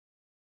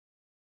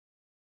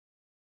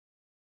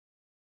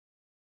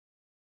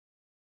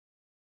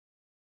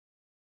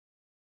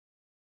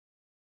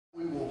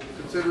We will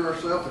consider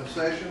ourselves in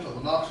session of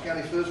the Knox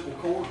County Fiscal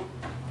Court,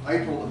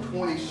 April the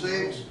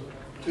 26th,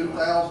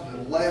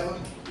 2011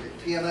 at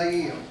 10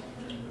 a.m.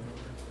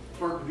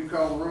 Clerk, would you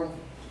call the roll?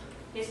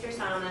 Mr.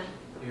 Simon.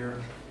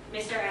 Here.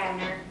 Mr.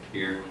 Abner.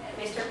 Here.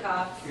 Mr.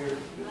 Cox. Here.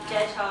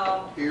 Judge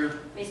Hall.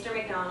 Here. Mr.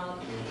 McDonald.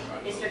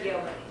 Mr.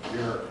 Gilbert.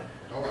 Here.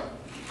 All right.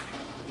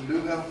 We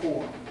do have a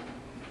quorum.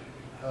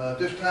 At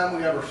this time,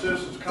 we have our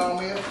citizens'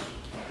 comments.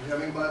 Do you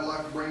have anybody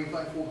like to bring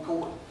anything before the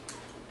court?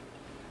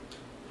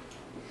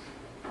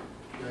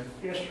 Okay.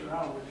 Yes, sir,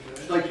 I would.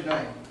 State your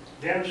name.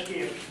 Dennis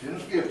Gibson,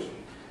 Dennis Gibson.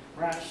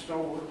 right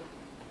store.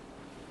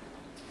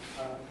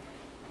 I'll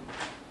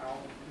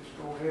just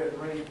go ahead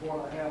and read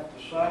what I have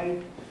to say.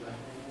 And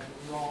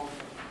you all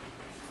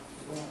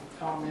want to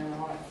comment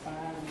on it,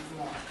 fine, if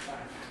not, fine.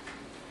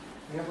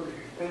 Members of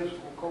the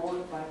fiscal court,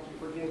 thank you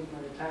for giving me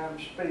the time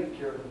to speak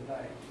here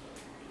today.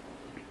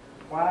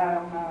 Why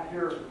am I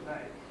here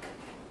today?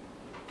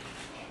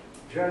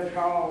 Judge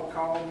Hall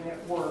called me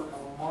at work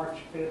on March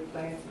 15th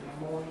in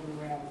the morning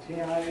around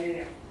 10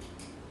 a.m.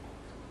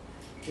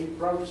 He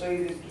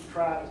proceeded to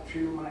try to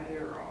chew my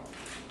ear off.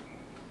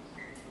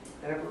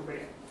 Every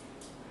bit.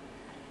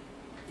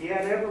 He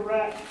had every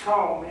right to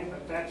call me,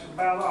 but that's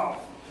about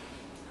all,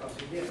 because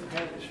he didn't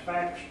have his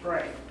facts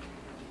straight.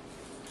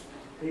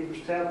 He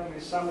was telling me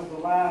some of the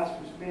lies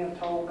was being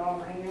told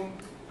on him.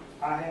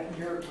 I hadn't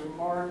heard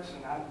remarks,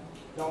 and I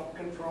don't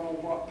control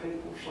what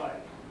people say.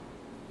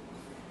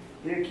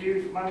 He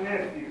accused my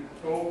nephew,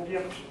 Joel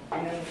Gibson,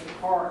 being in the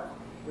park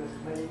with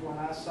me when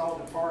I saw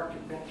the park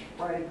had been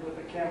sprayed with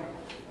a chemical.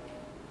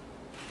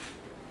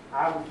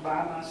 I was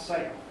by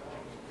myself.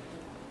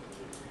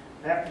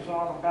 That was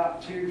on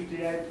about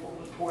Tuesday, April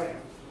the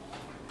 12th.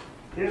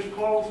 His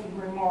closing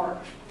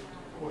remarks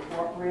was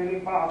what really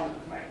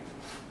bothered me.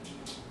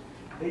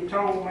 He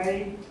told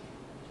me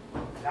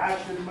that I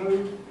should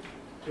move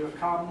to a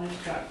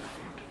communist country,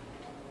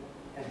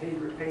 and he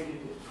repeated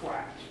it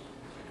twice.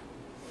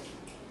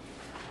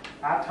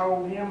 I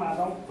told him I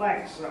don't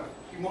think so.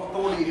 You want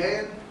what he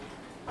had?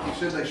 He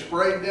said they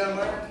sprayed down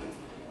there.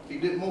 He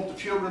didn't want the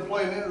children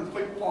playing in it or the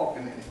people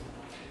walking in it.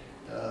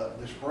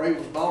 The spray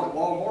was bought at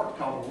Walmart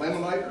called a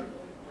Lemonator.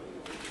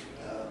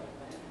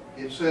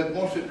 It said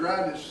once it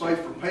dried, it's safe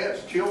for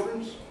pets,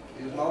 children's,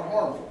 it's not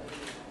harmful.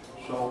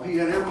 So he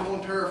had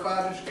everyone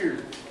terrified and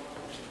scared.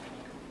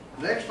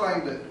 The next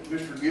thing that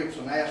Mr.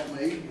 Gibson asked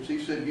me is, he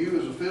said, you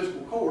as a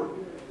fiscal court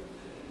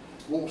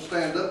won't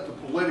stand up to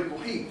political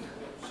heat,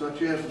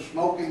 such as the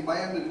smoking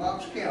ban in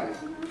Knox County.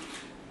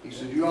 He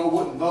said, you all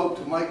wouldn't vote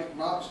to make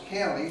Knox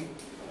County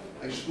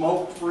a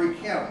smoke-free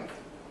county.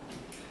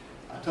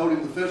 I told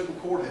him the fiscal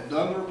court had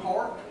done their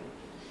part,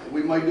 and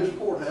we made this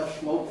courthouse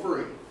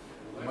smoke-free.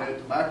 We made it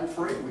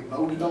tobacco-free. We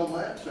voted on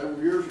that several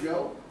years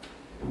ago.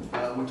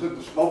 We took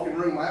the smoking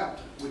room out,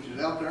 which is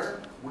out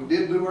there. We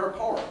did do our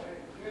part.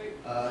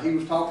 He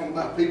was talking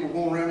about people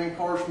going around in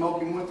cars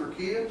smoking with their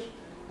kids.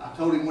 I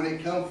told him when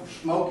it comes from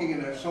smoking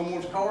in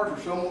someone's cars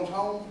or someone's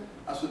home,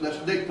 I said, that's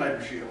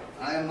dictatorship.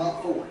 I am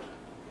not for it.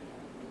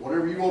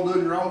 Whatever you want to do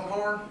in your own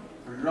car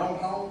or your own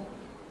home,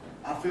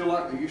 I feel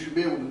like that you should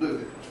be able to do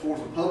it. As far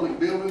as the public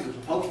buildings, as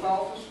a post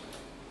office,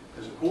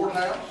 as a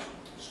courthouse,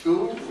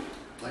 schools,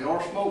 they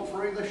are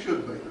smoke-free. They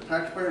should be. The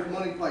taxpayers'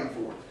 money paid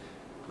for it.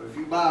 But if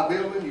you buy a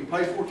building, you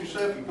pay for it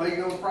yourself, you pay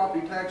your own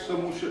property tax,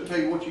 someone shouldn't tell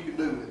you what you can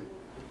do with it.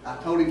 I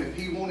told him if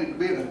he wanted to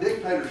be in a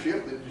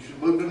dictatorship, that he should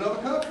move to another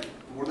country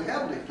where they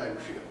have a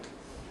dictatorship.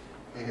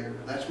 And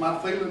that's my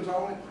feelings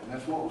on it, and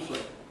that's what was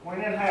said. When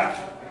it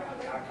happened,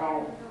 I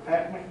called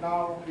Pat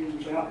McDonald. He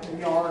was out in the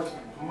yard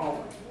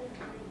mowing.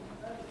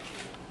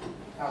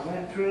 I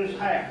went to his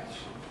house,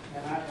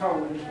 and I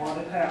told him what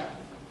had happened.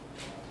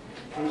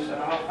 He said,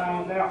 I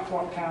found out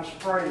what kind of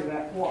spray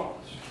that was.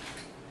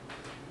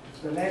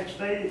 The next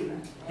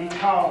evening, he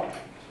called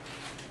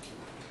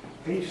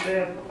me. He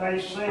said they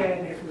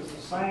said it was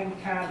the same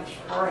kind of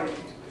spray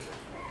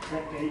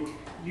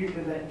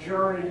that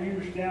jury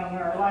used down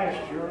there last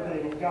year.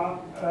 They had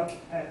got up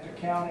at the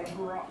county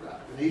garage. Right.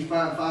 And he's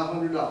fined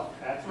 $500.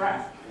 That's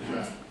right.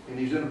 That's right. And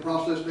he's in the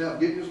process now of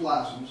getting his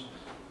license,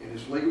 and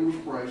it's legal to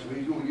spray, so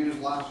he's going to get his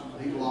license,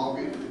 and he'll log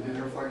it, and then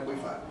everything will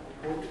be fine.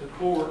 Report to the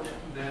court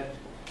that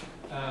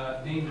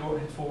Dean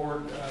Norton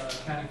Ford,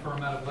 accounting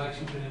firm out of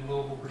Lexington and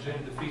Louisville,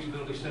 presented the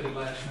feasibility study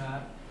last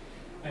night,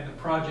 and the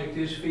project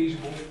is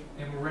feasible,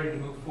 and we're ready to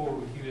move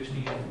forward with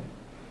USDA.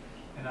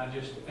 And I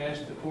just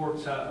asked the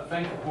courts, I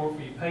thank the court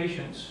for your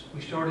patience. We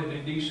started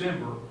in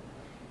December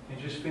and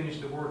just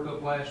finished the work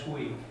up last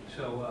week.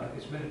 So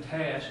it's been a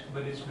task,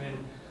 but it's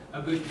been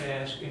a good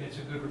task, and it's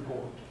a good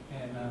report,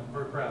 and I'm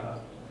very proud of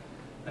it.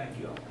 Thank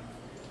you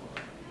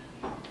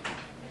all.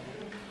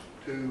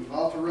 To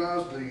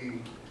authorize the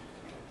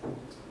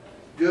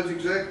Judge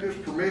Executive's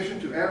permission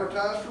to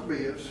advertise for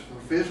bids for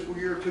fiscal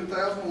year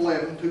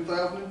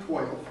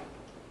 2011-2012,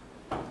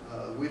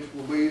 which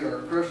will be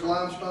our crushed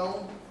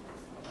limestone,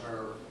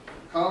 our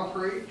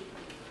concrete.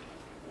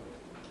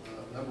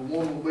 Number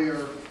one will be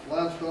our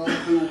limestone,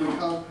 two will be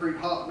concrete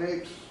hot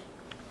mix.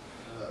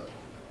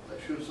 That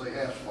should say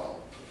asphalt.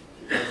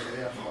 It does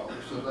say asphalt.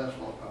 It says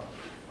asphalt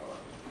concrete. All right.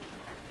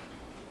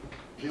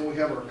 Then we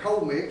have our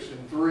coal mix in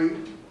 3,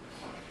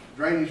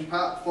 drainage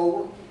pipe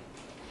 4,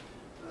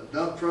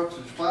 dump trucks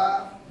is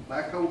 5,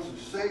 backhoes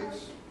is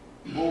 6,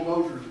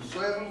 bulldozers is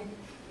 7,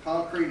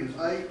 concrete is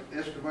 8,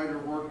 excavator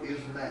work is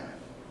 9.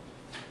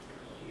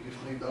 You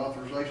just need the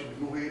authorization to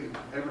go ahead and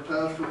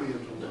advertise for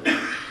bids on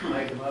that.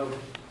 Make a motion.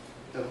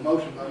 Have a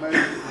motion by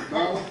Manager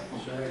McDonald,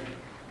 Second.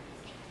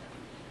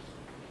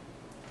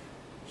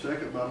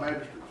 second by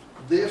Magistrate.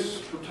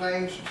 This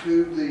pertains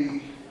to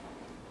the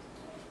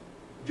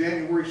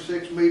January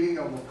 6th meeting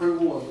on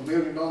approval of the $1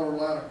 million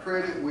line of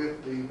credit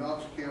with the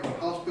Knox County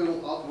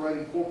Hospital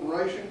Operating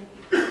Corporation.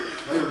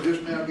 They are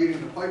just now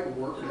getting the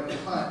paperwork down the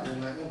pipe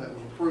on that one that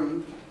was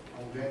approved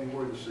on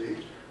January the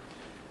 6th.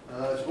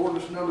 It's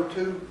ordinance number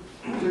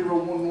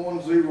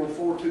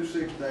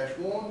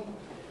 2011-0426-1,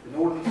 an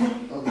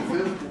ordinance of the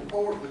Fiscal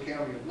Court of the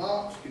County of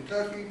Knox,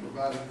 Kentucky,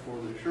 providing for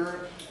the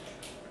assurance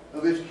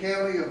of its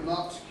County of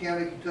Knox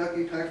County,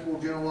 Kentucky taxable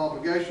general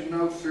obligation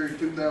notes, series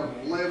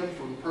 2011,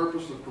 for the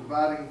purpose of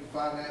providing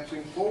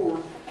financing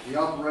for the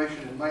operation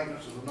and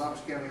maintenance of the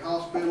Knox County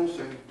Hospital,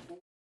 setting